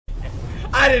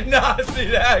I did not see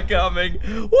that coming.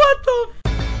 What the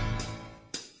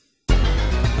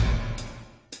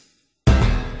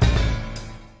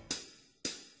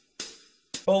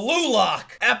Blue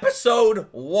Lock, episode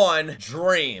 1,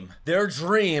 Dream. Their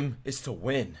dream is to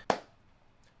win.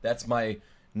 That's my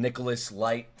Nicholas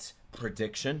Light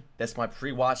prediction. That's my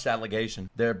pre-watched allegation.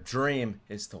 Their dream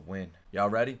is to win. Y'all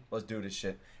ready? Let's do this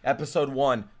shit. Episode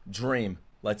 1, Dream.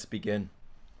 Let's begin.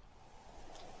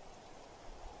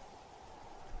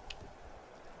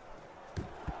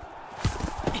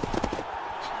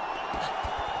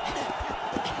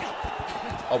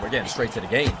 Oh, we're getting straight to the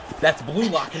game. That's Blue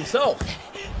Lock himself.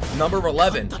 Number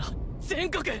 11.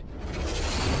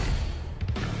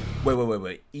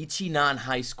 Wait. Ichinan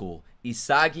High School.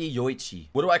 Isagi Yoichi.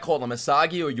 What do I call them?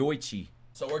 Isagi or Yoichi?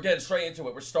 So we're getting straight into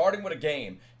it. We're starting with a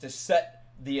game to set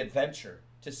the adventure,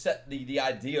 to set the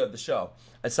idea of the show.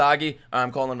 Isagi,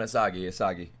 I'm calling him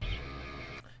Isagi.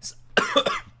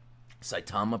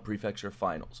 Saitama Prefecture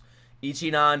Finals.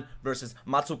 Ichinan versus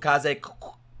Matsukaze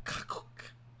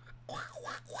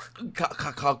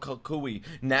Kakui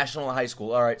National High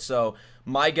School. All right, so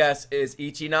my guess is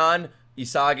Ichinan,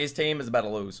 Isagi's team, is about to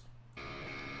lose.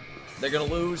 They're gonna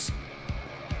lose.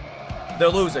 They're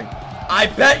losing. I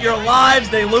bet your lives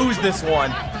they lose this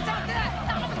one.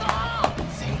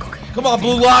 Come on,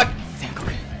 Blue Lock.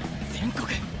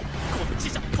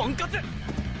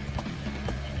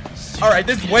 All right,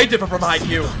 this is way different from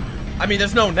IQ. I mean,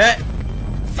 there's no net.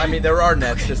 I mean, there are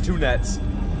nets. There's 2 nets.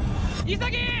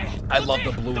 I love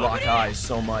the Blue Lock eyes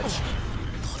so much.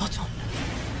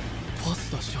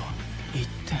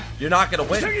 You're not gonna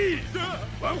win.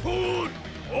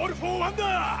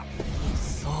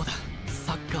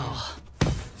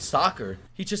 Soccer?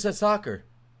 He just said soccer.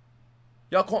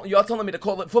 Y'all telling me to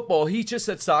call it football. He just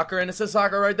said soccer and it says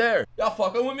soccer right there. Y'all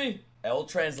fucking with me? L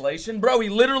translation? Bro, he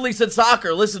literally said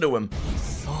soccer. Listen to him.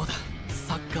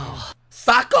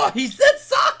 Soccer! He said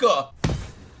soccer!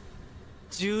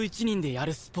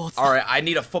 Alright, I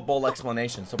need a football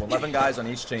explanation. So 11 guys on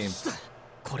each team.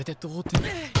 Oh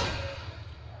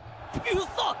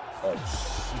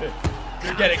shit.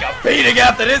 You're getting a beating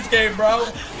after this game, bro!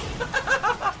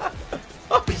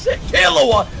 Oh shit,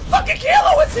 Killua! Fucking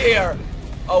Killua's here!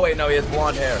 Oh wait, no, he has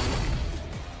blonde hair.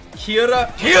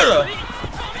 Kira?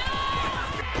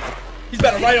 He's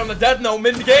about to write on the death note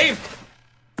mid-game!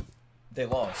 They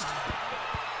lost.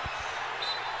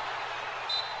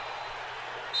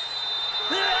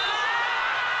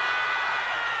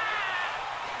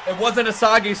 It wasn't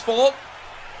Asagi's fault,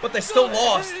 but they still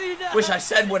lost. Wish I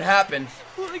said what happened.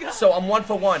 So I'm 1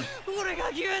 for 1.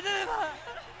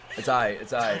 It's alright.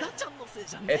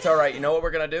 It's alright. You know what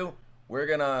we're gonna do? We're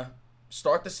gonna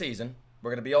start the season. We're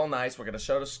gonna be all nice. We're gonna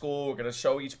show the school. We're gonna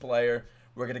show each player.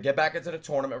 We're gonna get back into the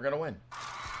tournament. We're gonna win.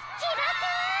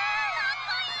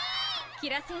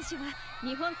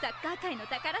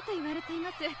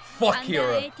 Fuck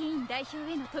Kira.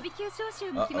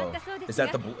 Uh-oh. Is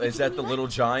that the little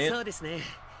giant?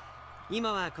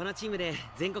 今はこのチームで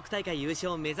全国大会優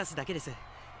勝を目指すだけです。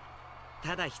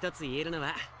ただ一つ言えるの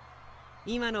は、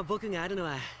今の僕があるの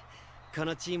はこ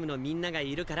のチームのみんなが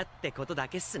いるからってことだ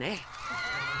けっすね。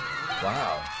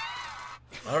Wow.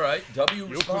 All right, W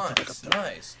response.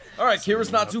 Nice. All right, Kira's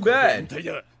not too bad.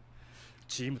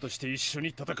 チームとして一緒に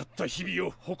戦った日々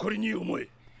を誇りに思え。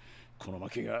この負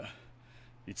けが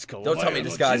いつかお前 Don't tell me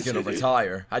this guy's gonna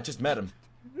retire. I just met him.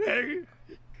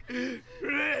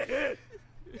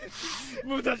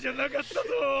 無駄じゃなかったぞ。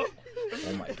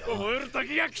 Oh my god. 覚える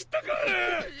時が来たか。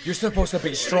 You're supposed to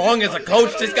be strong as a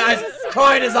coach. This guy's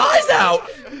crying his eyes out.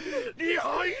 日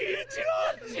本一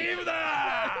のチーム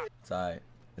だ。 It's alright.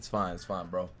 It's fine,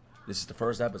 bro. This is the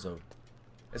first episode.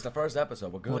 It's the first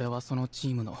episode. We're good. 俺はそのチ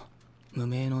ームの無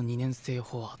名の2年生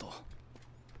フォワード。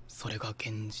それが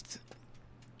現実。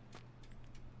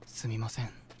すみません、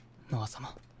ノア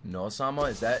様。Noah-sama,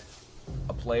 is that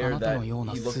a player that he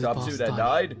looked up to that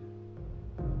died?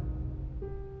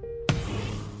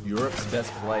 Europe's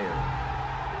best player.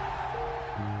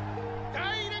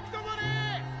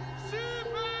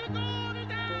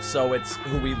 So it's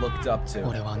who he looked up to.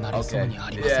 Okay.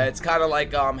 Yeah, it's kind of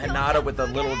like Hinata with the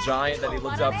little giant that he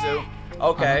looked up to.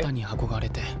 Okay.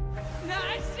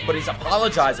 But he's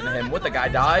apologizing to him. What, the guy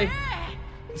die?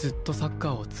 ずっとサッカ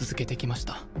ーを続けてきまし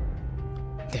た。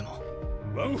でも。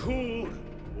ワンフォール、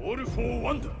オールフォー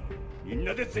ワンだ。みん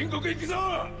なで全国行くぞ。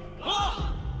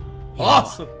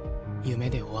夢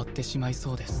で終わってしまい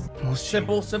そうです。もし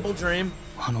simple dream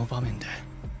あの場面で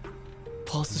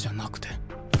パスじゃなくて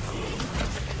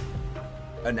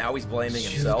And now he's blaming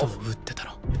himself. 打ってた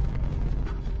ら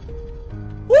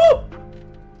Woo!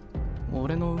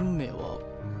 俺の運命は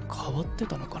変わって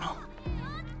たのかな。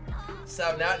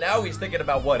So now he's thinking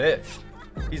about what if.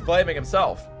 He's blaming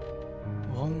himself.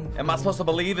 Am I supposed to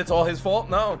believe it's all his fault?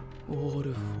 No.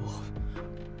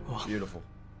 Beautiful.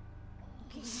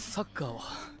 サッカーは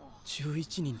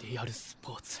11人でやるス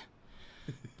ポーツ。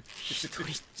一人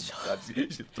じゃ。You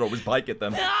should throw his bike at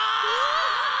them.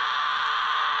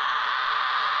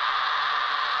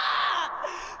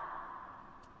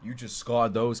 You just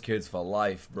scarred those kids for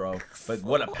life, bro. But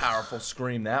what a powerful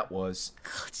scream that was.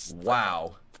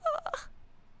 Wow.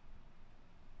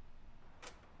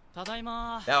 ただい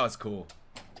ま。 That was cool.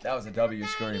 That was a W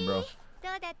scream, bro.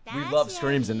 We love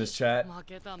screams in this chat. 負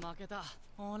けた負けた。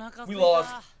お腹 We すいた。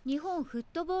 lost. 日本フッ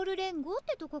トボール連合っ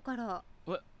てとこから。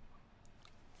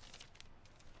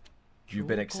 You've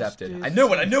been accepted. I knew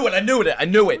it, I knew it, I knew it, I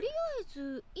knew と it. りあえ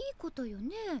ずいいことよ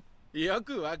ね。よ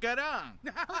くわからん。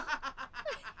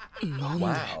なんで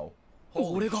Wow.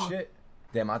 Holy Orega. shit.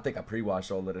 Damn, I think I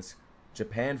pre-watched all of this.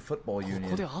 Japan Football Union. こ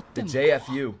こで合ってん The のか。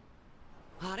 JFU.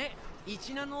 あれ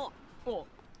一名の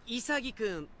潔く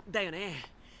んだよね。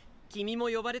君も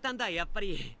呼ばれたんだやっぱ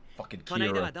り。 Fucking この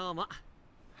間は Kira. どうも。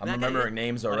 I'm remembering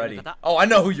names わか already. る。 Oh, I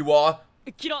know who you are.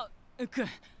 キラくん。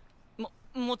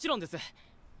もちろんです。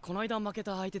この間負け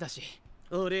た相手だし。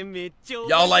俺めっちゃ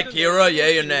Y'all like Kira?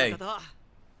 Yeah or nay?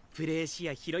 プレー視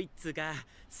野広いっつうか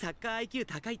サッカー IQ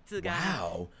高いっつうか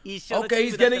Wow. 一緒の Okay, チー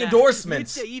he's ムだった getting ら endorsements. めっ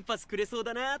ちゃいいパスくれそう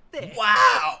だなって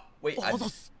Wow. Wait,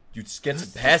 you just get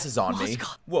some passes on me.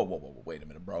 Whoa, whoa, whoa, wait a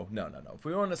minute, bro. No, no, no. If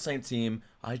we were on the same team,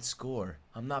 I'd score.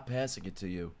 I'm not passing it to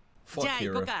you. じ Fuck ゃあ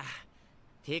行こう Kira. か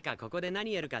てかここで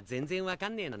何やるか全然わか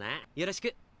んねえのなよろし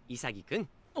く潔くん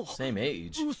Same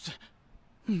age. うっせ。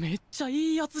めっちゃ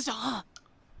いいやつじゃん。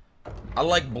 I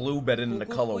like blue better than the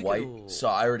color white, so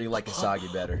I already like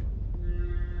Isagi better.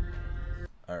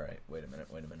 Alright, wait a minute,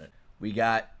 wait a minute. We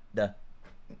got the...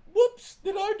 Whoops,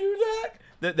 did I do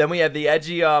that? Then we have the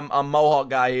edgy Mohawk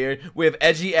guy here. We have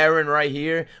edgy Eren right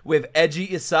here. We have edgy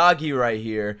Isagi right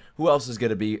here. Who else is going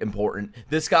to be important?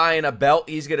 This guy in a belt,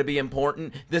 he's going to be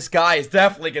important. This guy is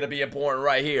definitely going to be important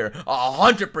right here.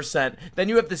 100%. Then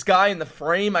you have this guy in the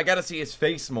frame. I got to see his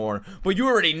face more. But you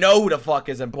already know who the fuck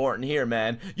is important here,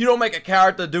 man. You don't make a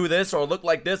character do this or look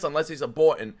like this unless he's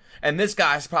important. And this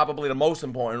guy's probably the most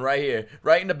important right here.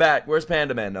 Right in the back. Where's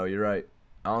Panda Man? No, you're right.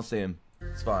 I don't see him.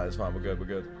 It's fine, it's fine. We're good, we're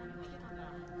good.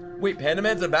 Wait, Panda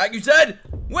Man's in the back, you said?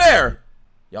 Where?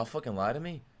 Y'all fucking lie to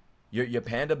me? You're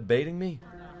Panda baiting me?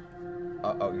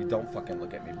 Oh, you don't fucking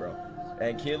look at me, bro.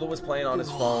 And Kilo was playing on his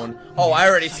phone. Oh, I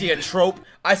already see a trope.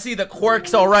 I see the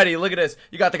quirks already. Look at this.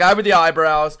 You got the guy with the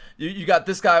eyebrows. You got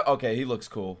this guy. Okay, he looks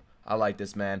cool. I like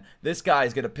this, man. This guy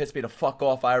is gonna piss me the fuck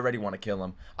off. I already want to kill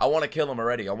him. I want to kill him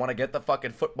already. I want to get the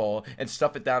fucking football and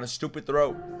stuff it down his stupid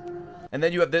throat. And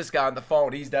then you have this guy on the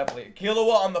phone. He's definitely...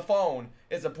 Killua on the phone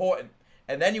is important.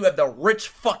 And then you have the rich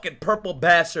fucking purple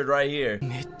bastard right here.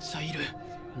 めっちゃいる。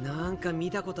なんか見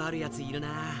たことあるやついるな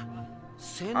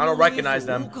I don't recognize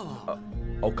them. ナ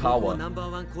Okawa. ンバー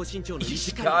ワン高身長の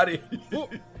Ishikari. お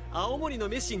青森の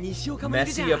メッシ西岡もいる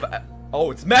じゃん Messi of... Oh,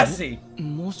 it's Messi!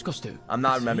 もしかして。 I'm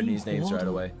not remembering these names right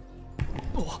away.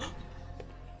 お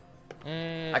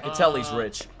I can tell he's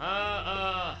rich.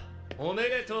 おめ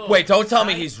でとう Wait, don't tell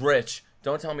me he's rich.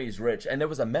 Don't tell me he's rich. And there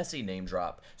was a Messi name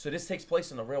drop. So this takes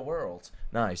place in the real world.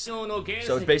 Nice. So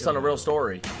it's based on a real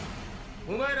story.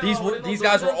 These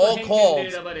guys were all called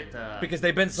because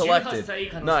they've been selected.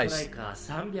 Nice.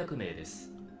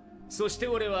 そして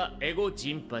俺はエゴ・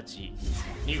ジンパチ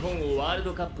日本をワール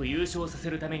ドカップ優勝させ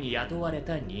るために雇われ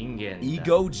た人間だ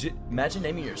Ego? Imagine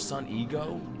naming your son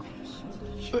Ego?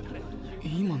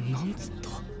 今なんつった。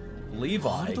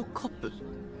ワールド Levi? カップ。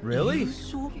 Really? 優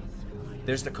勝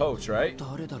There's the coach, right?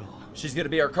 誰だろう。 She's gonna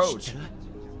be our coach.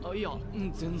 あ、いや、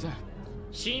全然。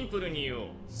シンプルに言おう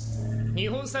日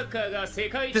本サッカーが世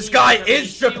界一 This guy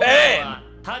is Japan!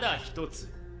 ただ一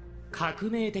つ革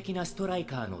命的なストライ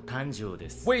カーの誕生で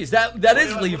す Wait, that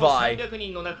is Levi. 300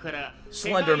人の中から世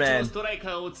Slender 界一 Man. のストライカ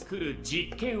ーを作る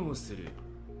実験をする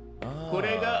こ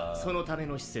れがそのため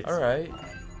の施設 Alright.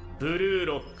 ブルー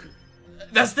ロック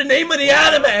That's the name of the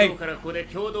今 anime! からここで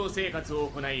共同生活を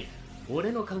行い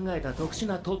俺の考えた特殊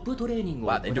なトップトレーニングを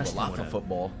Wow, こ they do な a しても lot ら for う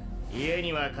football. 家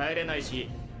には帰れないし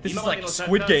This is 今まで like のサッ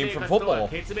Squid カー Game 生 for 活とは football.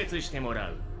 決別してもら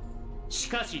うし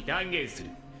かし断言する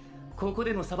ここ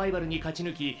でのサバイバルに勝ち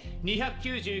抜き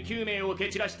299名を蹴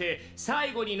散らして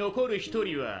最後に残る一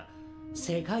人は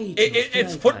世界一のストライカー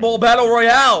It's football battle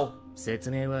royale!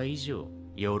 説明は以上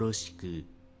よろしく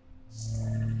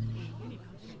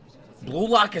Blue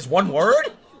Lock is one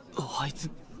word? あいつ、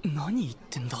何言っ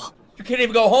てんだ。 You can't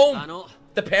even go home? あの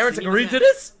The parents すみません agreed to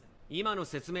this? 今の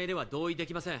説明では同意で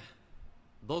きません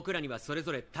僕らにはそれ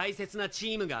ぞれ大切なチ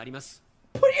ームがあります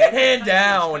Put your hand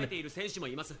down. ている選手も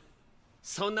います。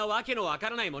そんなわけのわか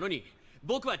らないものに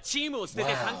僕はチームを捨て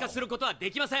て参加することはで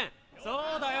きません。そ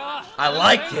うだよ。I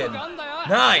like him.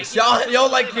 Nice. Y'all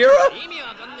like Kira? 意味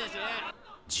わかんねえ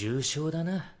し。重傷だ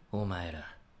な、お前ら。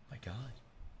My God.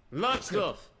 ラック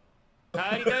オフ。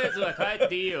帰りたいやつは帰っ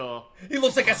ていいよ。He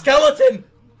looks like a skeleton.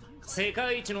 世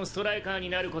界一のストライカーに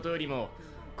なることよりも、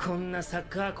こんなサッ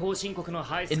カー後進国の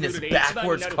ハイスク In ー this ルで一番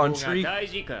に backwards なる方が country? 大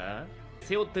事か？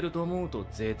背負ってると思うと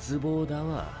絶望だ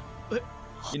わ。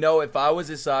You know, if I was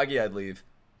Isagi, I'd leave.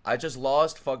 I just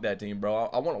lost. Fuck that team, bro.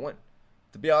 I want to win.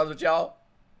 To be honest with y'all,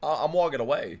 I'm walking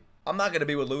away. I'm not gonna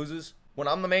be with losers. When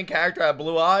I'm the main character, I have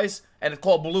blue eyes, and it's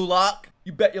called Blue Lock.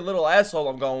 You bet your little asshole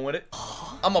I'm going with it.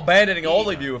 I'm abandoning all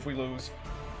of you if we lose.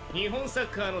 日本サッ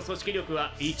カーの組織力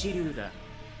は一流だ。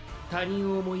他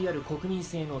人を思いやる国民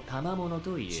性の賜物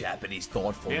と言え。 Japanese で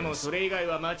も thoughtfulness. それ以外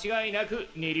は間違いなく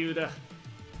二流だ。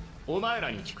お前ら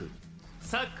に聞く。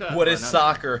サッカー What is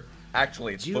soccer?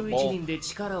 Actually, it's 11 football. 人で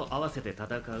力を合わせて戦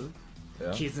う。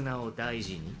 Yeah. 絆を大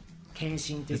事に、献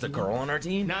身的 Is the に girl on our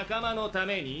team? 仲間のた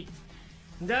めに。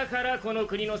だからこの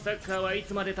国のサッカーはい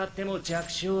つまでたっても弱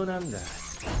小なんだ。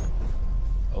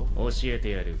教えて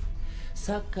やる。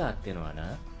サッカーってのは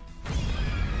な、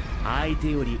相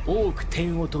手より多く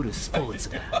点を取るスポーツ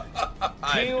だ。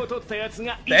点を取ったやつ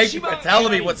が Thank 一 you for 番 telling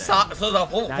me 偉いん what だ。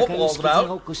 football is 仲良し絆 about.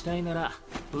 ごっこしたいなら、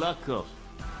ラックオフ。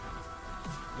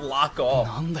 Lock off.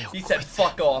 なんだよ He こ said いつ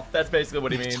fuck off. That's basically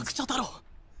what he めちゃ means. くちゃだろ。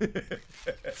深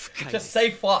いで Just す。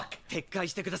 say fuck. 撤回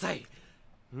してください。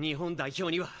日本代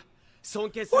表には尊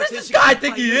敬す Who る does 選 this 手が guy いっぱ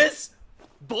い think い he る。 is?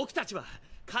 僕たちは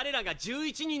彼らが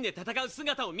11人で戦う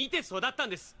姿を見て育ったん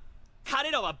です。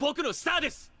彼らは僕のスターで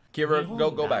す。 Kira,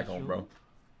 go back home, bro.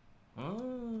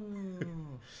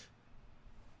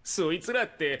 そいつら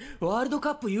ってワールド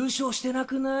カップ優勝してな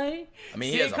くない？ I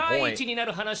mean, he has 世 a 界 point. 一にな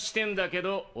る話してんだけ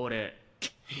ど、俺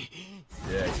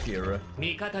Yeah, Kira.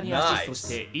 味方にアシストし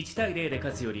て1対0で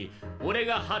勝つより、俺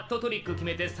がハットトリック決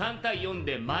めて3対4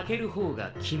で負ける方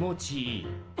が気持ちいい。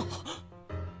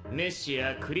メッシ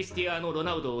やクリスティアーノ・ロ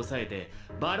ナウドを抑えて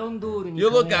バロンドールに You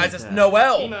look, guys, it's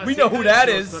Noel. 今 We know who that 世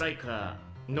界一の is. ストライカー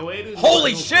ノエル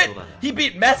Holy shit! He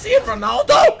beat Messi and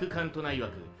Ronaldo? カントナ曰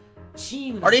くチ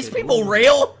ーム Are these people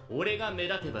real? 俺が目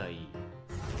立てばいい。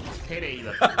テレ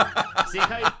曰く世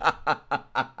界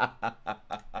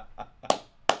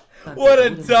What a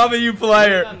W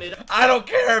player. I don't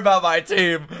care about my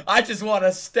team. I just want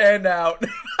to stand out.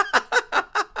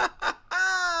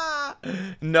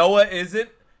 Noah isn't?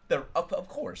 Of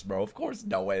course, bro. Of course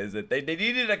Noah isn't. They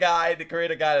needed a guy to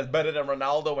create a guy that's better than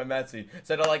Ronaldo and Messi.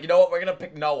 So they're like, you know what? We're going to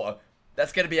pick Noah.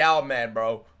 That's going to be our man,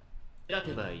 bro. 目立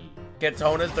てばいい。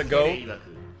 Cantona's the テレ GOAT. 曰く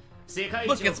世界一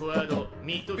のフォワード、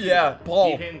ミッドフィ Yeah, ルド、 Paul.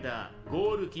 ディフェンダー、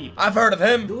ゴールキーパ I've heard of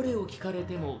ー。 him. どれを聞かれ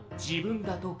ても自分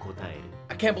だと答える。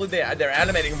 I can't believe they're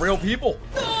animating real people.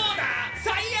 どうだ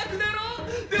最悪だろ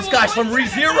This guy's from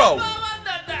ReZero.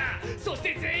 そし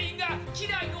て全員が嫌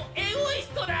いのエゴイス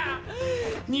トだ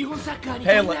日本サッカーに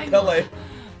Pele, 足りないのは Pele.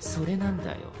 それなん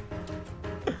だよ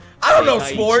I don't know 世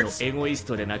界一 sports. のエゴイス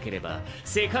トでなければ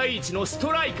世界一のス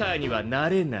トライカーにはな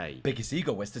れない Biggest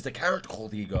egoist is a character called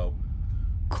Ego.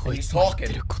 こいつの言って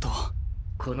ることは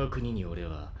この国に俺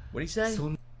は What do you say? そ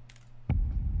ん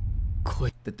こ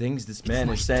い The things this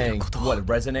man is saying, what, it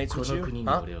resonates こ with の you? 国に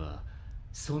Huh? 俺は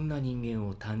そんな人間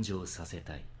を誕生させ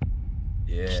たい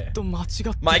Yeah. と間違って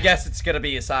My guess it's gonna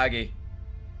be Isagi.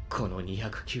 この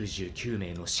299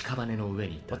名の屍の上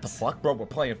に What 立 the つ fuck, bro? We're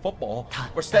playing football.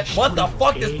 We're What the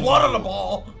fuck? There's blood on the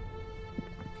ball.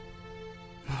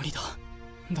 無理だ。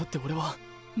だって俺は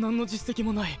何の実績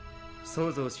もない。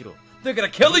想像しろ They're gonna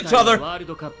kill each 舞台 other. のワール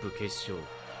ドカップ決勝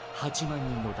8万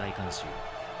人の大観衆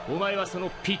お前はその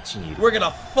ピッチにいる We're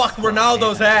gonna fuck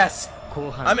Ronaldo's ass. 後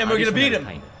半 I mean, we're gonna beat him. アディショナル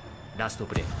タイムラスト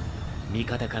プレー味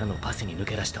方からのパスに抜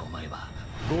け出したお前は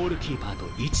ゴールキーパーと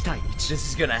1対 This 1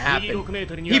 is gonna 右 happen. 6メー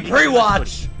トルには He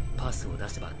pre-watched. パスを出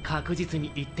せば確実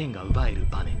に1点が奪える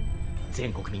場面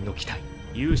全国民の期待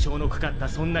優勝のかかった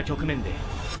そんな局面で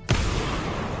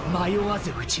迷わ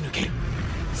ず打ち抜ける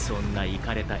そんなイ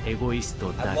カれたエゴイスト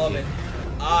I だ love け it.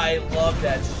 I love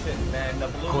that shit, man. The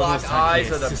blue Kono lock eyes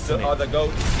are the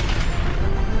goat.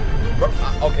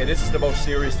 Okay, this is the most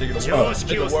serious thing in the 常 world.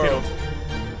 識 In を the 捨てろ world.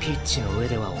 ピッチの上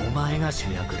ではお前が主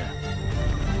役だ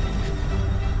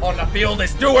On the field,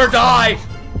 it's do or die.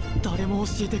 誰も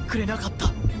教えてくれなかった。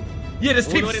 Yeah, this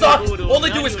己 team の sucks. ゴールを All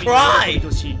they do 何 is よりも喜び cry.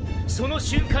 としその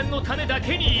瞬間のためだ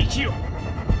けに生きよ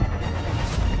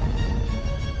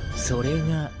それ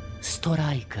がスト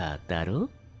ライカーだろ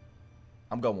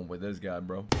I'm going with this guy,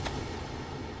 bro.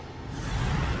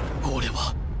 俺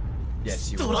は Yes,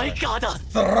 ス you トライ are. カーだ。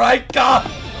 Striker.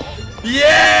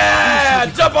 Yeah!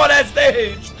 Jump on that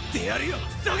stage!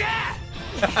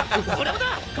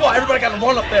 Come on, everybody gotta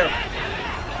run up there.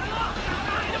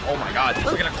 Oh my god,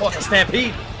 we're gonna cause a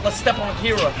stampede. Let's step on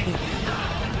Kira.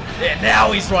 Yeah,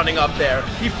 now he's running up there.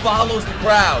 He follows the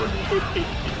crowd.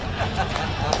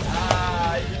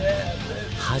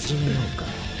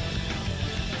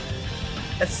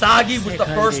 Asagi was the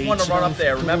first one to run up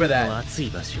there. Remember that.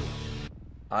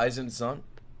 Aizen son.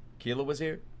 Kila was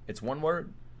here. It's one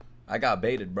word. I got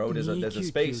baited, bro. There's a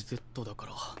space.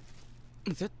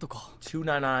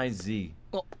 299Z.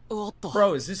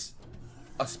 Bro, is this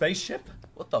a spaceship?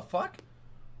 What the fuck?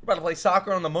 We're about to play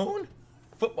soccer on the moon?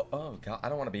 Football. Oh god, I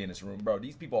don't want to be in this room, bro.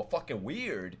 These people are fucking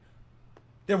weird.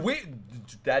 They're weird.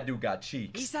 That dude got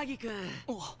cheeks. 潔くん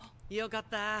よかっ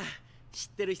た知っ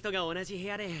てる人が同じ部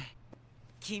屋で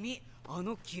君あ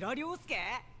のキラ良介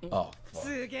Oh,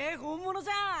 すげえ本物じ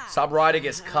ゃん stop riding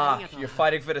his cock. You're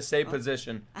fighting for the same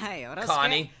position. はいよろしく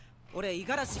Connie. 俺五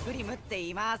十嵐グリムって言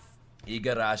います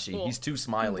Igarashi. He's too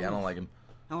smiley. I don't like him.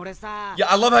 俺さ Yeah,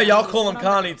 I love how y'all call him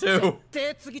Connie too.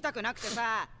 手継ぎたくなくて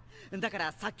さだか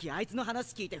らさっきあいつの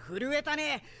話聞いて震えた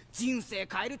ね人生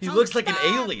変えるチャン He looks ス like だ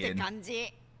an ー alien. って感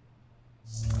じ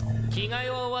着替え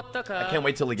は終わったか I can't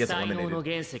wait till he gets 才能 eliminated. の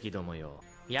原石どもよ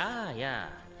やあや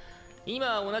あ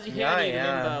今同じ部屋にいるメン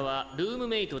バーはルーム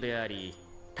メイトであり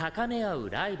高め合う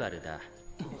ライバルだ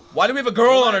Why do we have a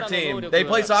girl on our team? They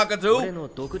play soccer too?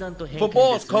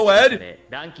 Football is co-ed?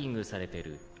 ランキングされて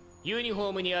るユニフォ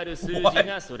ームにある数字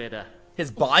がそれだ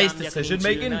His biased decision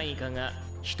 300 making? 何位かが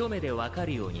一目でわか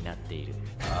るようになっている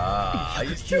Ah,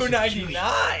 he's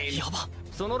 299.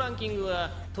 そのランキングは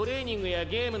トレーニングや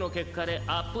ゲームの結果で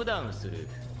アップダウンする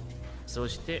そ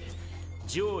して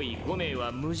上位5名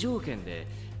は無条件で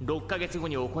6ヶ月後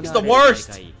に行われる He's the worst.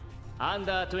 大会アン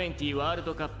ダー20ワール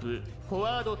ドカップフォ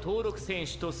ワード登録選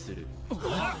手とする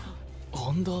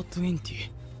アンダー20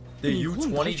 The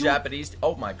U20 Japanese.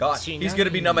 Oh my god. He's gonna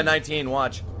be number 19.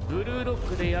 Watch. ブルーロッ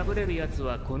クで敗れるやつ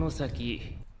はこの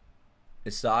先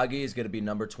Isagi is gonna be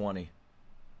number 20.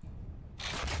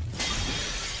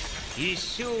 一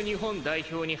生日本代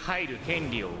表に入る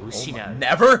権利を失う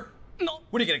Never?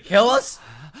 What are you gonna kill us?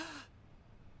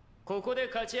 ここで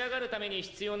勝ち上がるために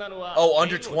必要なのは Oh,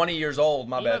 under 20 years old.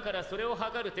 My 今 bad. からそれを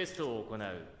測るテストを行う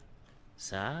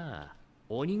さあ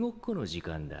鬼ごっこの時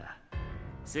間だ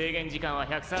制限時間は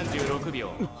136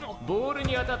秒ボール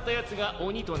に当たったやつが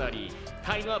鬼となり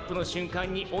タイムアップの瞬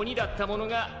間に鬼だったもの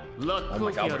がロッ Oh クオ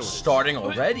my フや god, ろ we're う starting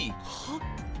already.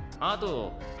 あ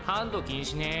とハンド禁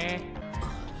止ね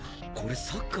これ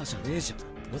サッカーじゃねえじゃん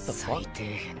What the 最 fuck? 底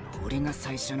辺の俺が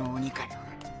最初の鬼かよ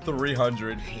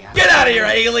300. Get out of here,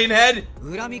 alien head!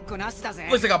 恨みっこなしだぜ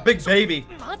Looks like a big baby.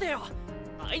 待てよ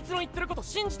あいつの言ってること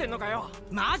信じてんのかよ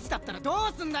マジだったらどう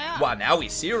すんだよ Wow, now he's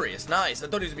serious. Nice. I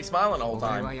thought he was gonna be smiling the whole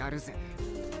俺は time. やるぜ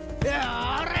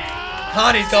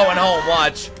Connie's going home.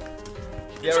 Watch.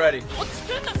 Get ready. 落ち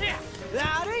てんだし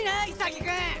悪いな潔くん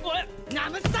俺ナ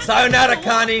ムさん Sayonara,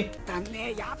 Connie. だ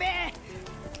ねやべえ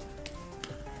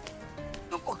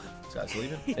This guy's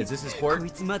leaving. Is this his court? こ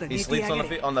いつまだ He 寝て sleeps や on が the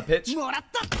れ on the pitch. もらっ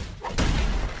た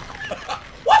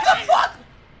What the fuck?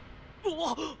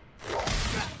 おい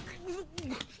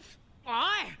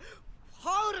フ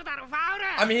ァウルだろファウル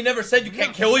I mean, he never said you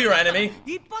can't kill your enemy.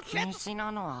 一発で禁止な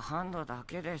のはハンドだ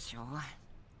けでしょ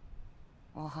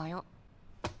おはよ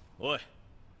おい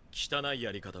汚い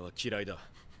やり方は嫌いだ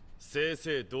正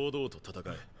々堂々と戦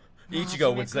え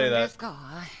Ichigo would say で that. すか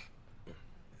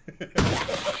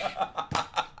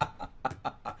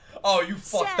Oh, you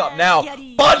fucked up now.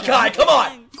 Bunkai, come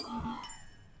on.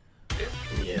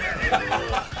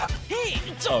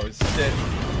 Oh shit.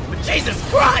 Jesus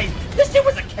Christ! This shit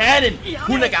was a cannon!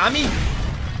 Hunagami?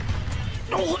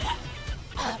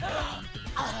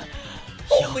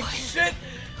 Holy shit!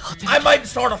 I might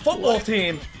start a football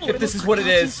team if this is what it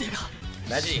is.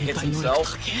 Imagine he hits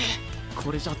himself.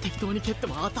 これじゃ適当に蹴って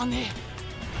も当たんね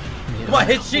え Come on,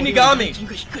 hit Shinigami! ランキン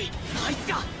グ低いあいつ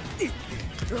が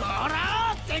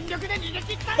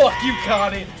Fuck you,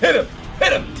 Connie! Hit him!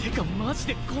 Hit him! てかマジ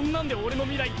でこんなんで俺の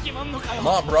未来決まんのかよ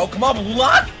Come on, bro. Come on, Blue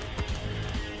Lock!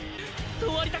 終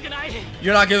わりたくない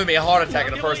You're not giving me a heart attack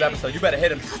in the first episode. You better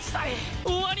hit him. 勝ちたい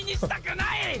終わりにしたくな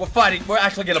い We're fighting. We're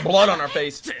actually getting blood on our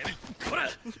face. チ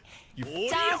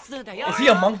ャンスだよ Is he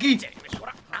a monkey?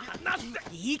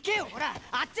 行けよほら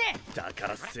あっちだか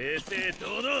ら正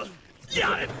々堂々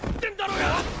やれってんだろう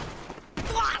が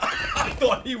I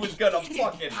thought he was gonna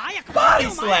fucking body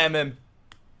slam him.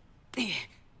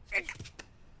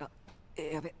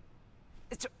 やべ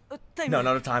タイム No,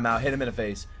 no timeout. Hit him in the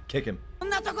face. Kick him. こん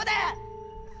なとこで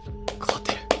勝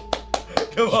てる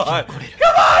Come on. Come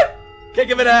on! Kick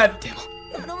him in the head. でも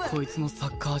頼むこいつのサ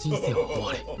ッカー人生を終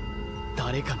われ。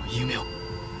誰かの夢を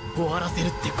終わらせる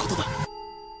ってことだ。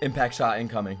 Impact shot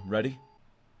incoming. Ready?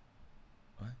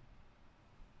 What?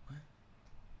 What?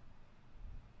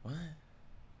 What?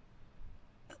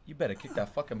 You better kick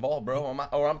that fucking ball, bro,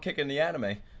 or I'm kicking the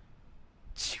anime.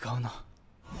 違うな。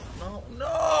 No,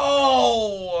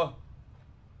 no!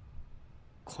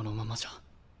 このままじゃ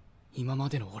今ま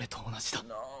での俺と同じだ。 No,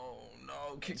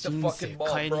 no, kick the 人 fucking 生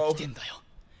ball, 変えに bro. 来てんだよ。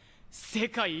世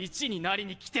界一になり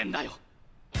に来てんだよ。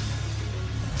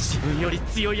自分より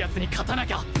強いやつに勝たな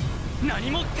きゃ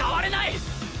何も変われない。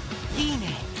いい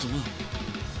ね君。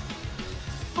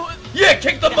 Yeah,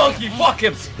 kick the monkey, fuck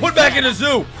him! Put back in the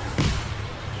zoo!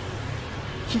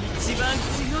 一番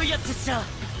強いやつっしょ。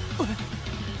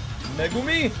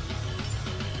 Megumi?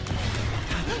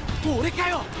 俺か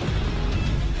よ。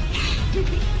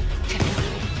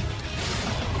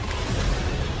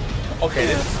 Okay,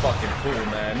 this is fucking cool,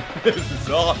 man. This is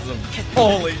awesome.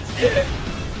 Holy shit!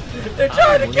 They're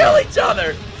trying to kill each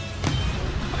other! フ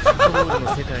ットボール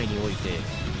の世界において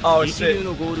Oh 一流 shit.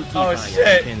 のゴールキーパ Oh ー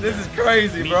やディフ shit. ェンダ This is ー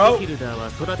crazy, ミッド bro. フィルダーは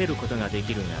育てることがで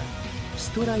きるがス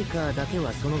トライカーだけ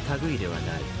はその類ではな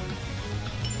い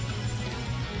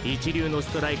一流のス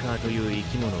トライカーという生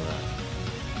き物は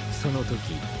その時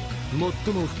最もフ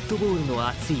ットボールの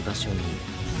熱い場所に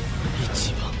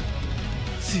一番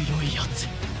強いやつ。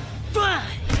 Oh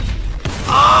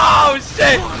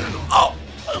shit! Oh!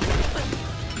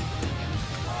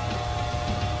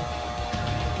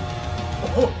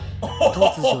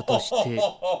 突如として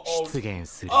出現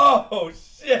する Oh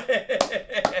shit!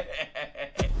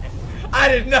 I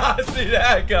did not see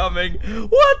that coming.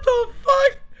 What the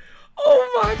fuck?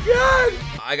 Oh my god!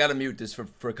 I gotta mute this for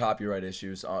copyright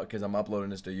issues because I'm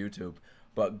uploading this to YouTube.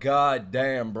 But god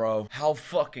damn, bro. How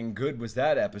fucking good was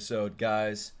that episode,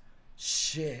 guys?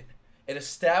 Shit. It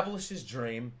established his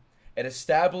dream. It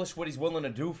established what he's willing to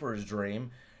do for his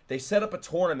dream. They set up a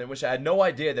tournament, which I had no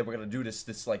idea they were gonna do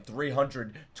this like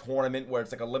 300 tournament where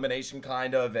it's like elimination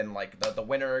kind of, and like the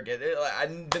winner get. I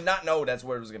did not know that's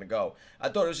where it was gonna go. I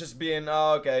thought it was just being,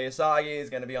 oh, okay, Isagi is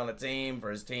gonna be on the team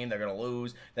for his team. They're gonna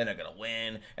lose, then they're gonna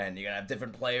win, and you're gonna have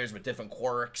different players with different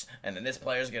quirks, and then this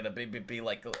player's gonna be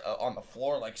like on the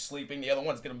floor like sleeping. The other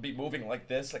one's gonna be moving like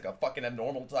this, like a fucking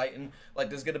abnormal Titan. Like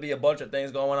there's gonna be a bunch of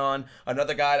things going on.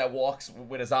 Another guy that walks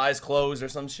with his eyes closed or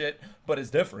some shit, but it's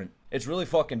different. It's really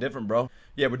fucking different, bro.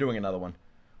 Yeah, we're doing another one.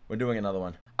 We're doing another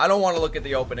one. I don't want to look at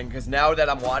the opening because now that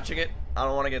I'm watching it, I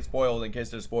don't want to get spoiled in case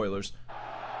there's spoilers.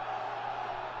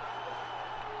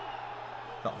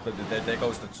 No, there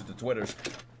goes the Twitters.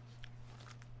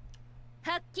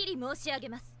 はっきり申し上げ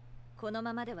ます。この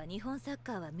ままでは日本サッ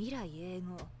カーは未来永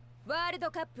劫。ワール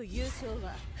ドカップ優勝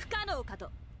は不可能か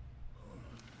と。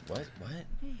What?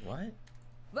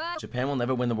 Japan will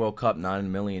never win the World Cup, not in a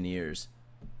million years.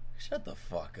 Shut the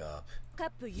fuck up.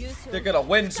 They're gonna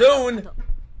win soon!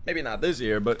 Maybe not this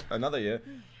year, but another year.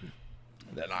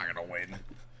 They're not gonna win.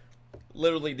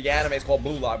 Literally, the anime is called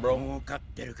Blue Lock, bro. Am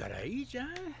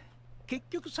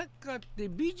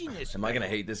I gonna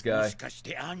hate this guy?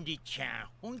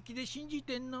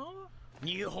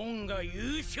 日本が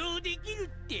優勝できる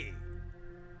って。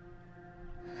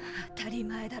当たり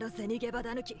前だろ、ゼニゲバ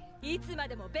だ抜き。いつま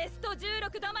でもベスト16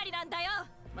止まりなんだよ。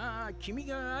まあ君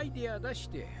がアイデア出し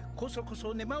てこそこ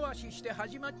そ根回しして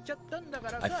始まっちゃったんだ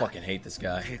からさ。 I fucking hate this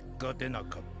guy. 結果出な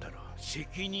かったら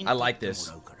責任 I like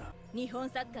this. 日本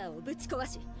サッカーをぶち壊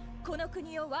し、この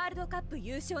国をワールドカップ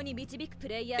優勝に導くプ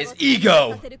レイヤーを It's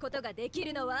ego. させることができ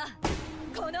るのは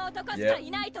この男しかい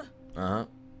ないと。Uh-huh.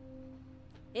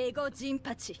 エゴジン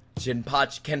パチ。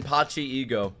Kenpachi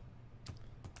ego.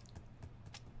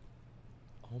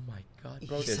 Oh my god,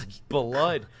 bro, there's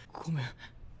blood. ごめん。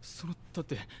そのだっ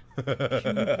て。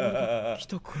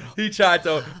He tried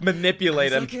to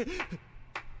manipulate him.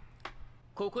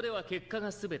 ここでは結果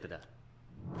が全てだ。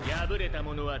敗れた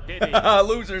者は出て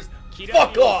Losers,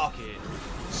 fuck off.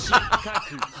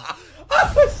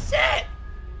 Oh shit!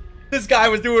 This guy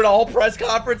was doing a whole press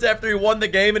conference after he won the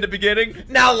game in the beginning.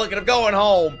 Now look at him going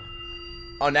home.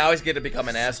 Oh, now he's gonna become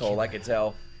an asshole, I can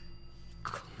tell.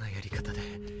 こんなやり方で、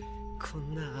こ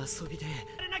んな遊びで。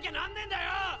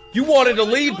 You wanted to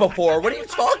leave before. What are you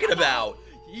talking about?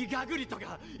 イガグリと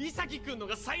かイサキ君の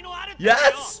が才能あるって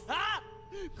Yes! あ？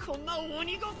こんな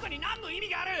鬼ごっこに何の意味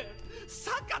がある？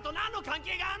サッカーと何の関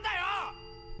係があんだよ？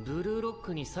ブルーロッ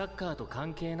クにサッカーと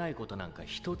関係ないことなんか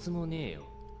一つもねえよ。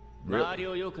 Really? 周り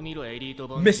をよく見ろエリート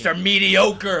ボン。 Mr.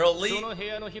 Mediocre そ Elite. の部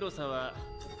屋の広さは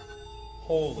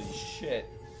Holy shit.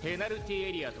 ペナルティ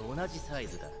エリアと同じサイ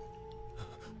ズだ。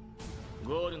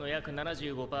ゴールの約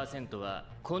 75% は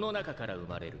この中から生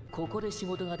まれる。ここで仕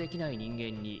事ができない人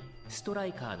間にストラ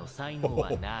イカーの才能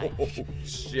はない。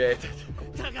Shit.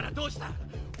 だからどうした？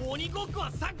鬼ごっこ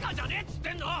はサッカーじゃねえっつっ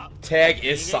てんの。 Tag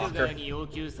is 逃げる側 soccer. に要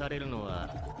求されるのは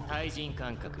対人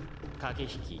感覚、駆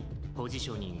け引き、ポジ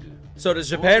ショニング。 So does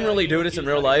Japan really do this in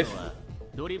real life?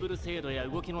 ドリブル精度や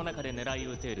動きの中で狙い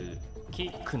撃てるキ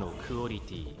ックのクオリ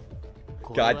ティ。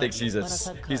 God thinks he's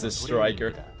a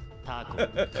striker. だ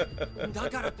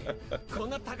からってこん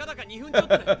なたかだか2分ちょっ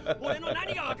とで俺の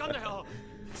何がわかんだよ。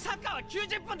サッカーは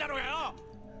90分だろうよ。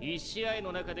1試合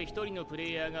の中で1人のプ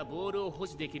レイヤーがボールを保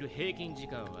持できる平均時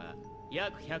間は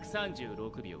約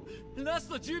136秒。ラス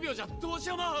ト10秒じゃどうし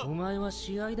ようも。お前は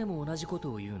試合でも同じこ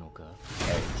とを言うのか？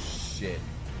 Shit.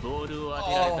 ボールを当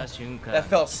てられた瞬間、 That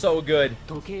felt so good.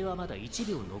 時計はまだ1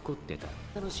秒残ってた。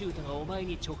あのシュートがお前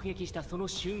に直撃したその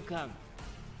瞬間、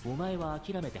お前は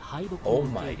諦めて敗北を Oh 受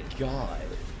け my 入れ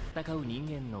god. 戦う人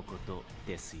間のこと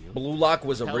ですよ。 Blue Lock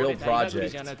was a 倒れ real たイラグリ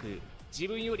じゃ project. なく、自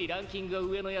分よりランキングが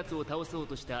上のやつを倒そう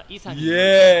としたイサキ。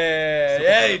 Yeah,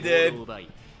 yeah, he そこからボール did. を奪い、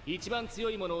一番強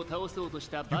いものを倒そうとし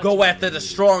たバ You チ go の after the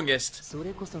strongest. そ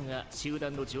れこそが集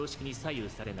団の常識に左右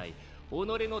されない。己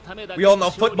のためだけ We all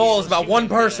know football is about one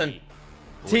person.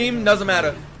 Team doesn't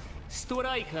matter. スト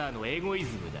ライカーのエゴイズ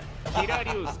ムだ。平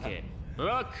良介、ロ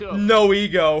ックオフ。 No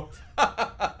ego. あ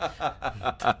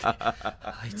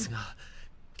いつが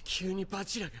急にバ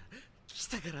チラが来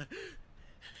たから。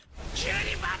急に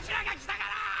バチラが来たから。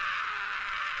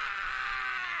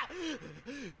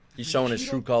 He's showing his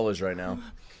true colors right now.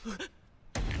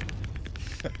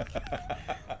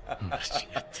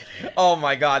 Oh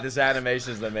my god, this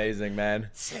animation is amazing, man.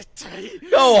 絶対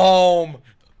Go home.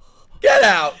 Get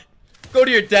out. Go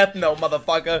to your death note,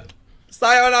 motherfucker.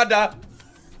 Sayonara.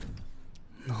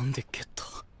 なんで蹴った？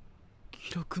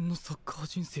キラ君のサッカー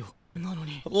人生をなの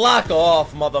に Lock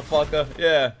off, motherfucker.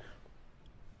 Yeah.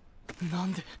 な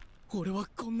んで俺は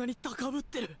こんなに高ぶっ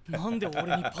てる？なんで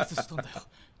俺にパスしたんだよ。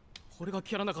俺が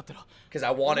蹴らなかったら Because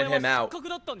I wanted him お前は out. 失格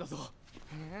だったんだぞ。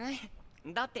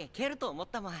だって蹴ると思っ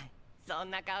たもん。そん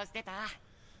な顔してた。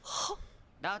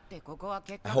だってここは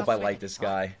結 I 果 hope I が like 全 this て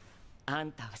guy. あ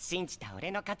んたを信じた俺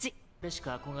の勝ち。でし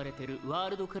か憧れてるワ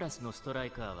ールドクラスのストラ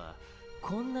イカーは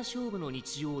こんな勝負の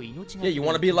日常を命が Yeah, you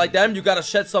want to be like them? You gotta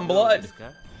shed some どう blood. です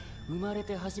か？生まれ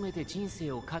て初めて人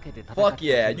生をかけて戦った Fuck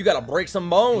yeah, you gotta break some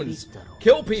bones.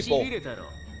 Kill people. しびれたろ。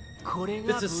これ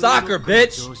が This is ブルーロッ soccer, クの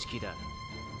bitch. 常識だ。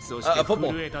そして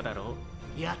football. 震えただろ。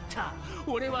やった。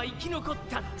俺は生き残っ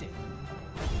たって。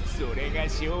それが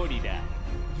勝利だ。よ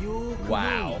ーく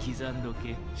脳に刻んど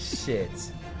け。 Shit.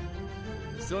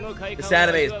 その快感 This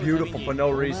anime を is 味わうため beautiful に for no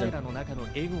お reason. 前らの中の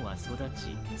エゴは育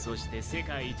ち、そして世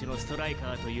界一のストライ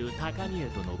カーという高みへ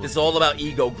と登る。 This is all about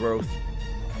ego growth.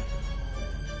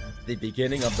 The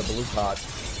beginning of the blue pot.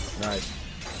 Nice.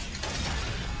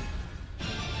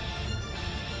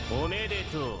 おめで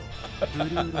とう。ブ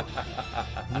ルーロッ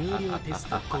ク。入寮テス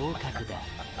ト合格だ。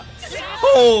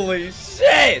 Holy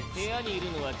shit! 部屋にい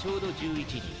るのはちょうど11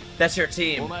時。 That's your お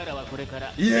team. 前らはこれか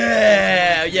ら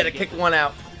Yeah! You had to kick one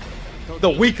out. The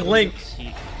weak link.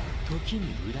 時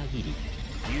に裏切り、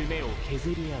夢を削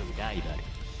り合うライバル。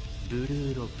ブル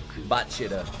ーロック。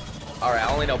 Bachida. Alright,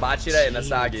 I only know Bachida and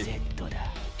Asagi. Z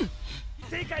だ。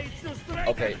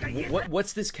 Okay,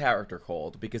 what's this character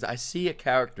called? Because I see a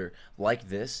character like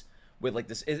this with like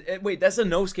this. Wait, that's a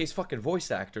Nosuke's fucking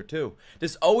voice actor too.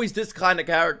 There's always this kind of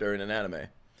character in an anime.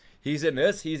 He's in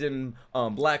this. He's in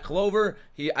Black Clover.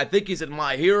 I think he's in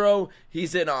My Hero.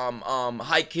 He's in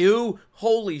Haikyuu.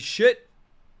 Holy shit!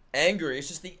 Angry. It's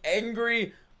just the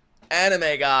angry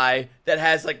anime guy that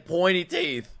has like pointy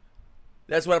teeth.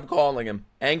 That's what I'm calling him.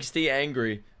 Angsty,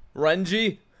 angry.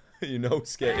 Renji.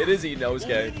 Inosuke. It is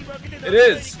Inosuke. It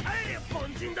is.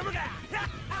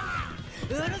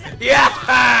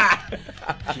 Yeah!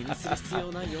 気にする必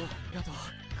要ないよ。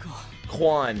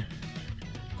Quan.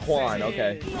 Quan,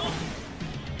 okay.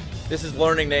 This is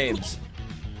learning names.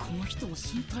 この人の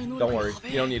身体能 Don't 力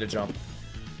worry. You don't need to jump.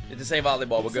 It's the same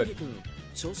volleyball. We're good.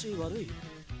 調子悪い。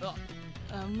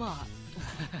まあ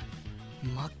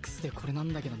マックスでこれな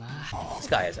んだけどな。 This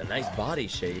guy has a nice body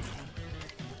shape.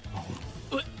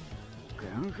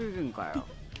 軍不軍かよ。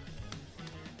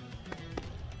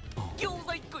餃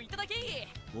子1個いただけ。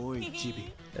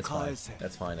 That's fine.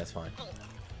 That's fine. That's fine.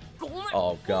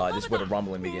 Oh god, this is where the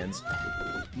rumbling begins.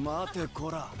 潔、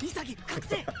覚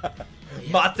醒。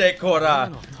 Mate 今 Kora.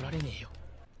 のは取られねえよ。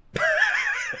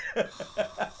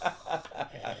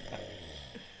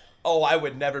 Oh, I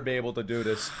would never be able to do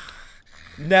this.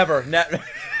 Never.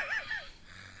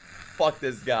 Fuck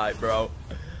this guy, bro.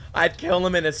 I'd kill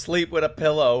him in his sleep with a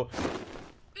pillow.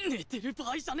 寝てる場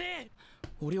合じゃねえ。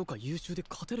盛岡優秀で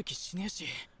勝てる気しねえし。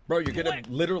 Bro, you're gonna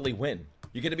literally win.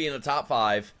 You're gonna be in the top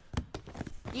 5.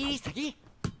 いい潔。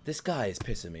 This guy is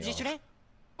pissing me 自 off. 主練。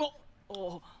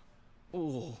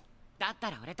おだっ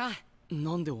たら俺と。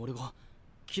なんで俺が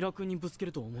キラ君にぶつけ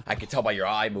ると思った I can tell by your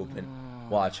eye movement.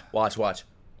 Watch, watch, watch.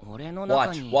 俺の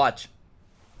中 Watch, に watch.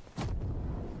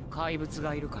 怪物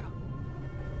がいるから。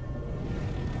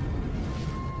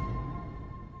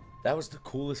 That was the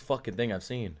coolest fucking thing I've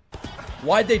seen.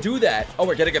 Why'd they do that? Oh,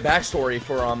 we're getting a backstory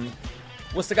for,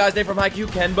 what's the guy's name from Haikyuu?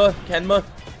 Kenma?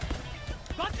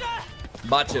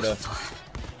 Machida.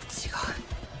 違う。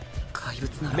怪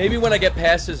物なら。 Maybe when I get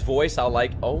past his voice, I'll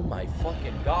like, oh my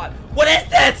fucking god. What is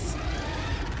this?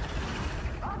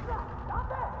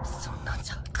 そんなん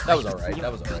じゃ That was alright,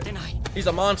 that was 勝て alright. ない。 He's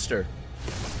a monster.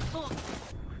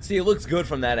 See, it looks good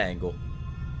from that angle.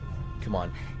 Come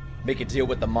on. Make a deal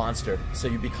with the monster, so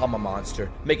you become a monster.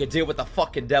 Make a deal with the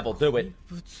fucking devil, do it.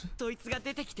 そいつが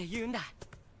出てきて言うんだ。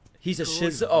 He's a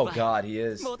shiz. Oh god, he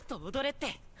is. もっと踊れっ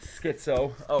て。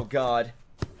 Schizo. Oh god.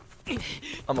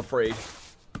 I'm afraid.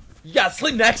 You gotta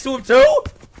sleep next to him too?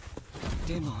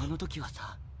 でもあの時は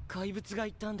さ、怪物が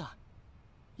言ったんだ。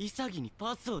潔に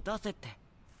パスを出せって。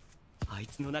あい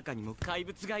つの中にも怪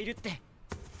物がいるって。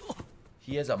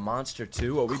 He has a monster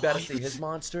too? Oh, we better see his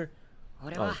monster?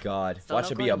 Oh god.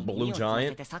 Watch it be a blue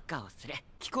giant? サッカーをする。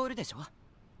聞こえるでしょ？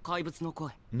怪物の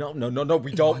声。 No, no, no, no,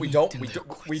 we don't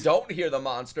hear the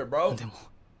monster, bro. でも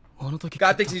あの時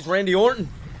God thinks he's Randy Orton.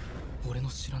 俺の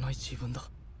知らない自分だ。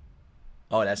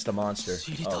 Oh, that's the monster.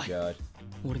 Oh god.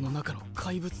 俺の中の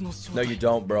怪物の正 No, you 体。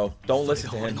 don't, bro. Don't listen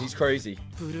to him. He's crazy.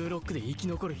 ブルーロックで生き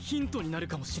残るヒントになる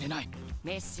かもしれない。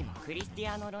メッシもクリステ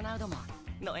ィアーノ・ロナウドも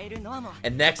ノエル・ノアも。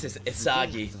 And next is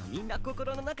Isagi. みんな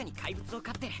心の中に怪物を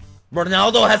飼ってる。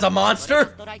 Ronaldo has a それが monster?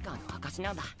 ストライカーの証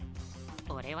なんだ。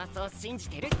俺はそう信じ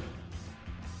てる。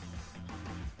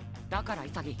だから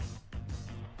潔。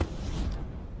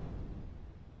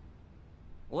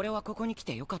俺はここに来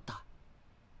てよかった。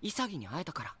潔に会え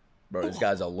たから。 Bro, this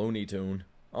guy's a Looney Tune.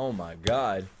 Oh my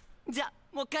god. じゃあ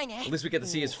もう一回ね。 At least we get to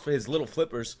see his little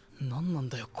flippers. なんなん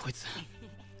だよこいつ。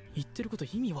言ってること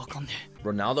意味わかんねえ。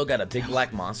 Ronaldo got a big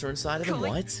black monster inside of him?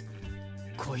 What?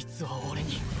 こいつは俺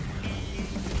に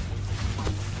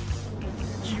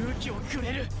勇気をく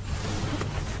れる。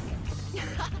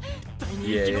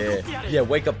 Yeah, yeah,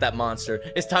 wake up that monster.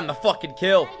 It's time to fucking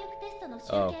kill.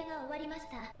 Oh.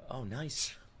 Oh,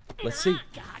 nice. Let's see.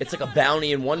 It's like a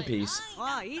bounty in One Piece.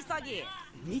 ああ、潔。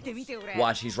見て見て俺。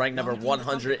 Watch, he's ranked number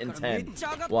 110.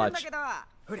 Watch.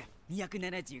 ほら、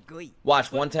275位。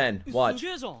 Watch, 110. す Watch.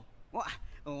 げえじゃん。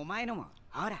お前のも、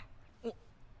ほら。お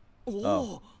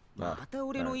Oh. お。 また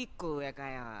俺の一個上か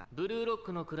よ。ブルーロッ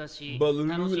クの暮らしブルー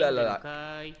楽しんでる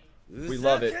かい？ We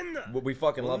love it. We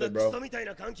fucking love it, bro. みたい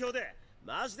な環境で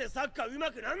マジでサッカー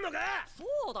上手くなんのか？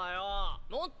そうだよ。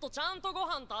もっとちゃんとご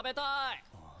飯食べたい。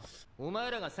お前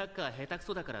らがサッカー下手く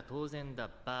そだから当然だ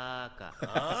バー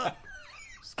カ。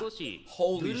少し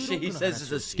Holy shit, he says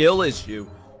it's a skill issue.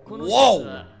 この施設 Whoa!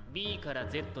 は B から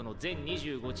Z の全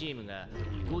25チームが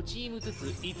5チームずつ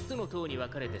5つの塔に分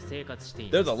かれて生活して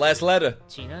いま They're す。 the last letter.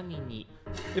 ちなみに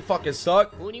You fucking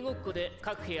suck. 鬼ごっこで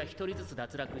各部屋1人ずつ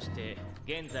脱落して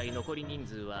現在残り人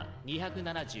数は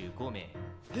275名。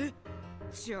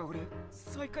じゃあ俺、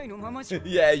最下位のままじゃ。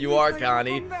 Yeah, you are,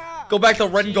 Connie. Go back to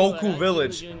Rengoku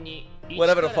Village.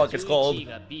 Whatever the fuck it's called.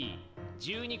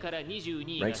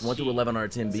 Ranks 1 to 11 are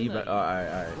 10B, but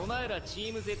alright. お前らチ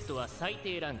ーム Z は最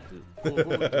低ランク。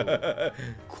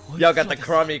 Y'all got the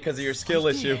crummy because of your skill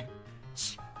issue.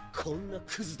 こんな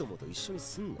クズどもと一緒に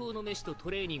すんの？この飯とト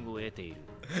レーニングを得ている。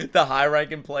 The high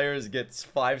ranking players get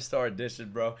 5-star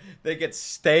edition, bro. They get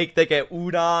steak, they get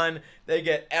udon, they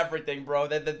get everything, bro.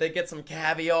 They get some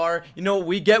caviar. You know what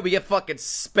we get? We get fucking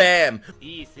spam.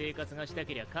 いい生活がした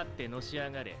けりゃ勝ってのし上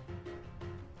がれ。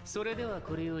それでは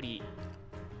これより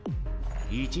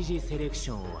一次セレクシ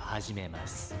ョンを始めま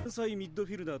す。天才ミッド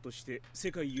フィルダーとして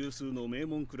世界有数の名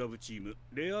門クラブチーム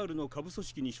レアールの下部組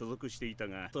織に所属していた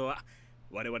が、とは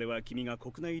我々は君が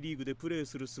国内リーグでプレー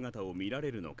する姿を見ら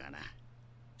れるのかな。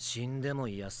死んでも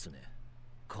嫌っすね。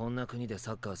こんな国で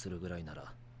サッカーするぐらいな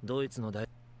らドイツの大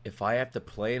If I have to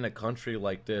play in a country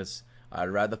like this,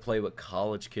 I'd rather play with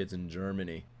college kids in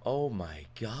Germany. Oh my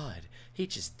god, he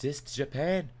just dissed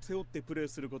Japan. 背負ってプレー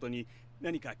することに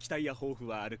何か期待や抱負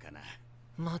はあるかな。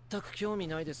全く興味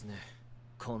ないですね。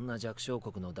こんな弱小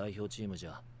国の代表チームじ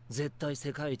ゃ絶対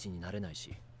世界一になれない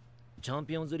し、チャン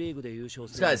ピオンズリーグで優勝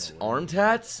する This guy's arm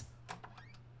tats?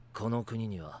 この国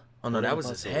には Oh no, that was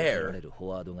his hair. フォ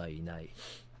ワードがいない。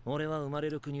俺は生まれ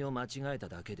る国を間違えた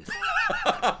だけです。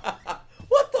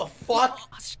 What the fuck?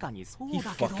 確かにそう He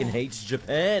だけど。 fucking hates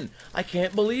Japan. I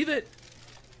can't believe it.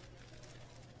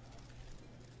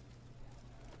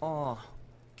 ああ、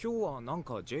今日はなん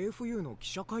か JFU の記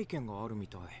者会見があるみ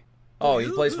たい。 Oh, he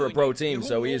plays for a pro team,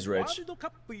 so he is ワー rich. ルドカ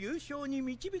ップ優勝に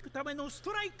導くためのス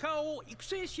トライカーを育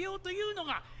成しようというの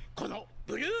がこの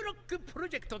ブルーロックプロ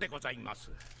ジェクトでございます。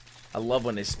 I love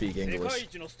when they speak 世界 English.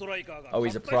 一のストライカーが Oh, he's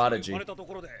a たった一人 prodigy. 生まれたと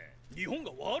ころで日本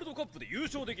がワールドカップで優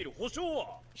勝できる保証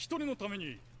は一人のため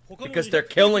に Because they're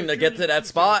killing to get to that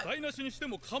spot. 台無しにして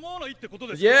も構わないってこと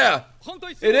です。 Yeah, 反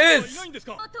対 it する人はい is. ないんです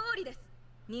か。その通りです。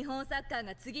日本サッカー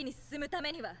が次に進むた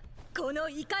めにはこの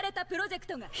イカれたプロジェク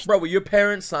トが Bro, will your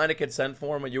parents sign a consent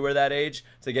form when you were that age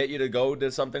to get you to go to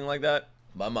something like that?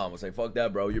 My mom would say, "Fuck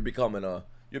that, bro. You're becoming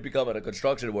a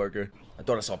construction worker." I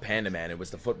thought I saw Panda Man. It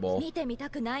was the football. 見てみた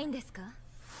くないんですか？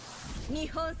日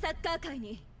本サッカー界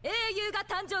に英雄が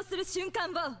誕生する瞬間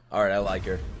を。 All right, I like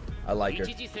her. I like her.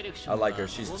 一次セレクショ I ンは like her.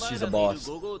 She's a 5 boss.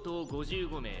 号棟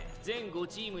55名全5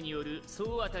チームによる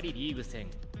総当たりリーグ戦。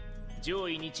上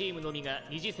位2チームのみが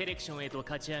二次セレクションへと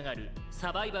勝ち上がる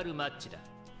サバイバルマッチだ。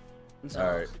じゃ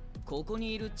あ Alright. ここ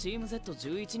にいるチーム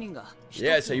Z11 人が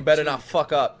Yeah, so you better not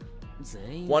fuck up.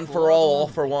 全員 One for all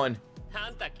for one.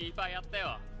 あんたキーパーやった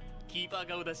よ。キーパー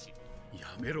顔だし。や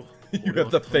めろ。 You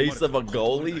have the face of a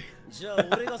goalie. じゃあ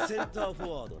俺がセンターフォ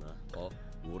ワードな。あ、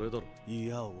俺だろ。い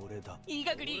や俺だ。いい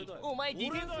かぐり、お前ディ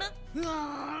フェンスな。うわ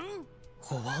ーん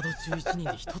フォワード11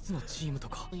人で一つのチームと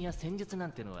か。いや戦術な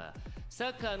んてのはサ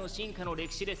ッカーの進化の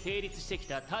歴史で成立してき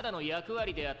たただの役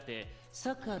割であって、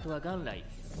サッカーとは元来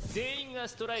全員が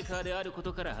ストライカーであるこ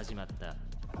とから始まった。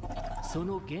そ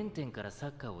の原点からサ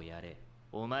ッカーをやれ。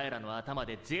お前らの頭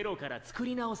でゼロから作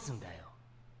り直すんだよ。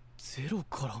ゼロ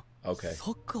から Okay. サ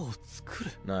ッカーを作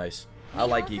る。 Nice. I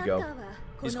like 日本 Ego. サッカーは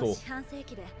こ He's の cool. 四半世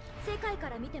紀で世界か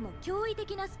ら見ても驚異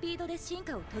的なスピードで進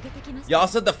化を遂げてきました。 Y'all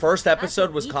said the first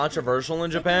episode was controversial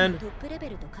in 世界 Japan? のトップレベ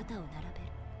ルと肩を並べる。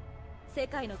世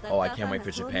界のサッカー Oh, I ファ can't ン wait が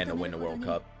for そう Japan to 認 win め the るほど World に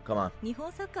Cup. Come on. 日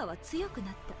本サッカーは強く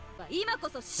なった。今こ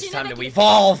そ It's 死ぬ time べ to きです。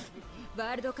 evolve. ワ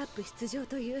ールドカップ出場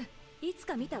といういつ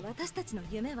か見た私たちの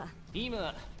夢は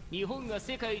今、日本が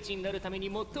世界一になるために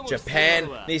最も必要な Japan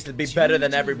のは needs to be better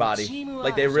than everybody.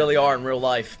 Like they really are in real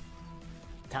life.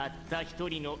 たった一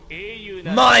人の英雄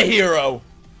な My hero!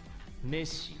 メッ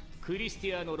シ、クリステ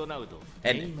ィアーノ・ロナウド、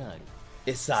 And ネイマール。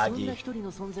 Isagi そんな一人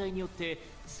の存在によって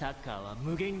サッカーは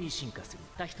無限に進化する。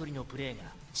たった一人のプレーが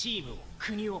チームを、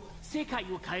国を、世界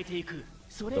を変えていく。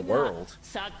それ The が world.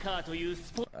 サッカーという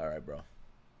スポーツ。 Alright, bro.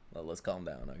 Let's calm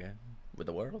down, okay? With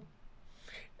the world?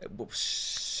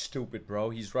 Stupid, bro.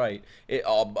 He's right.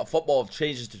 Football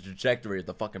changes the trajectory of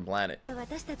the fucking planet.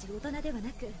 私たち大人ではな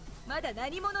くまだ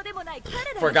何者でもない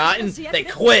彼ら Forgotten? の主役 They で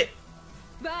す。 quit!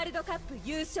 ワールドカップ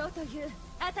優勝という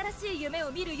新しい夢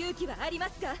を見る勇気はありま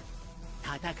すか？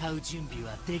戦う準備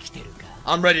はできてるか？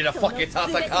 I'm ready to fucking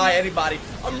Tatakai anybody.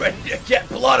 I'm ready to get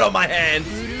blood on my hands.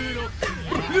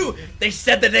 They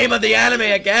said the name of the anime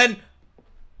again.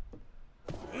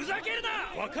 ふざけるな！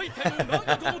若いタイムなん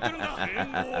だと思ってるんだ。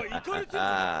もう行かれてる。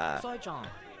サイちゃん、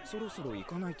そろそろ行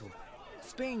かないと。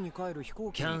スペインに帰る飛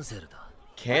行機。キャンセルだ。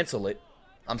 Cancel it.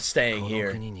 I'm staying この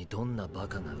here. 国にどんなバ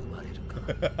カが生まれるか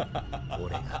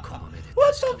俺がこの目で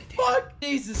What 確か the めて fuck?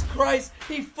 Jesus Christ.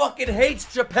 He fucking hates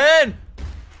Japan.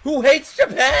 Who hates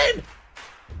Japan?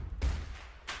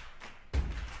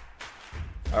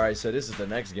 Alright, so this is the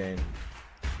next game.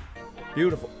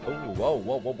 Beautiful. Oh, whoa,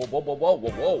 whoa, whoa, whoa, whoa, whoa, whoa,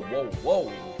 whoa, whoa,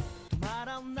 whoa.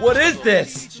 What is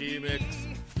this? Team X.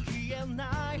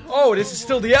 Oh, this is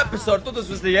still the episode. I thought this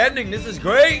was the ending. This is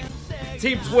great.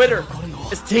 Team Twitter.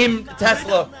 It's Team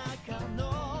Tesla.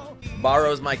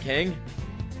 Borrow's my king.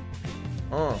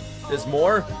 There's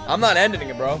more? I'm not ending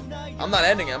it, bro. I'm not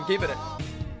ending it. I'm keeping it.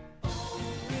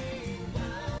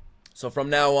 So from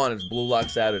now on, it's Blue Lock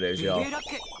Saturdays, y'all. Here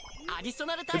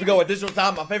we go. Additional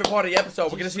time. My favorite part of the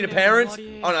episode. We're gonna see the parents.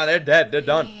 Oh no, they're dead. They're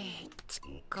done.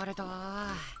 疲れた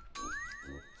あ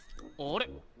れ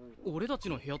俺たち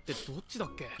の部屋ってどっちだっ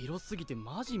け？広すぎて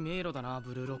マジ迷路だな、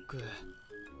ブルーロック。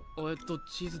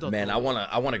地図だと Man, I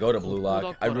wanna go to Blue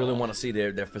Lock. I really wanna see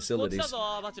their こっちだ facilities.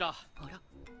 ぞバチラ。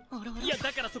いや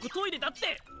だからそこトイレだっ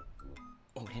て。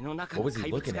俺の中 What の was he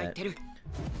怪物 looking が言 at? ってる。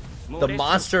 The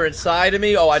monster inside of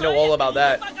me? Oh, I know all about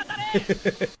that.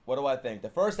 What do I think? The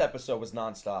first episode was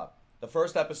non-stop. The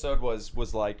first episode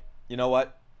was like, you know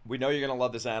what? We know you're gonna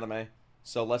love this anime,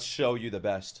 so let's show you the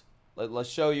best. Let's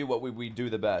show you what we do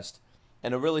the best.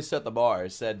 And it really set the bar.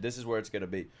 It said, this is where it's gonna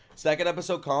be. Second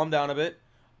episode calmed down a bit,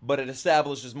 but it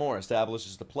establishes more.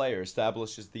 Establishes the player,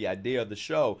 establishes the idea of the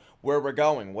show, where we're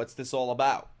going, what's this all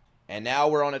about. And now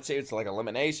we're on it's like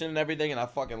elimination and everything, and I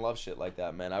fucking love shit like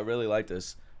that, man. I really like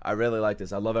this. I really like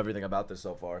this. I love everything about this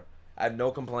so far. I have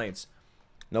no complaints.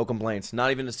 No complaints.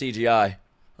 Not even the CGI.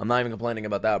 I'm not even complaining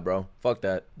about that, bro. Fuck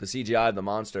that. The CGI of the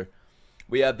monster.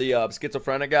 We have the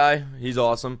schizophrenic guy. He's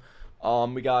awesome.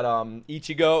 We got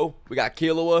Ichigo. We got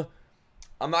Killua.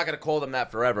 I'm not gonna call them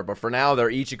that forever, but for now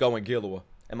they're Ichigo and Killua.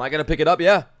 Am I gonna pick it up?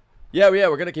 Yeah.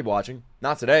 We're gonna keep watching.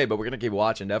 Not today, but we're gonna keep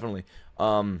watching definitely.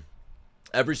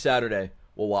 Every Saturday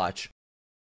we'll watch.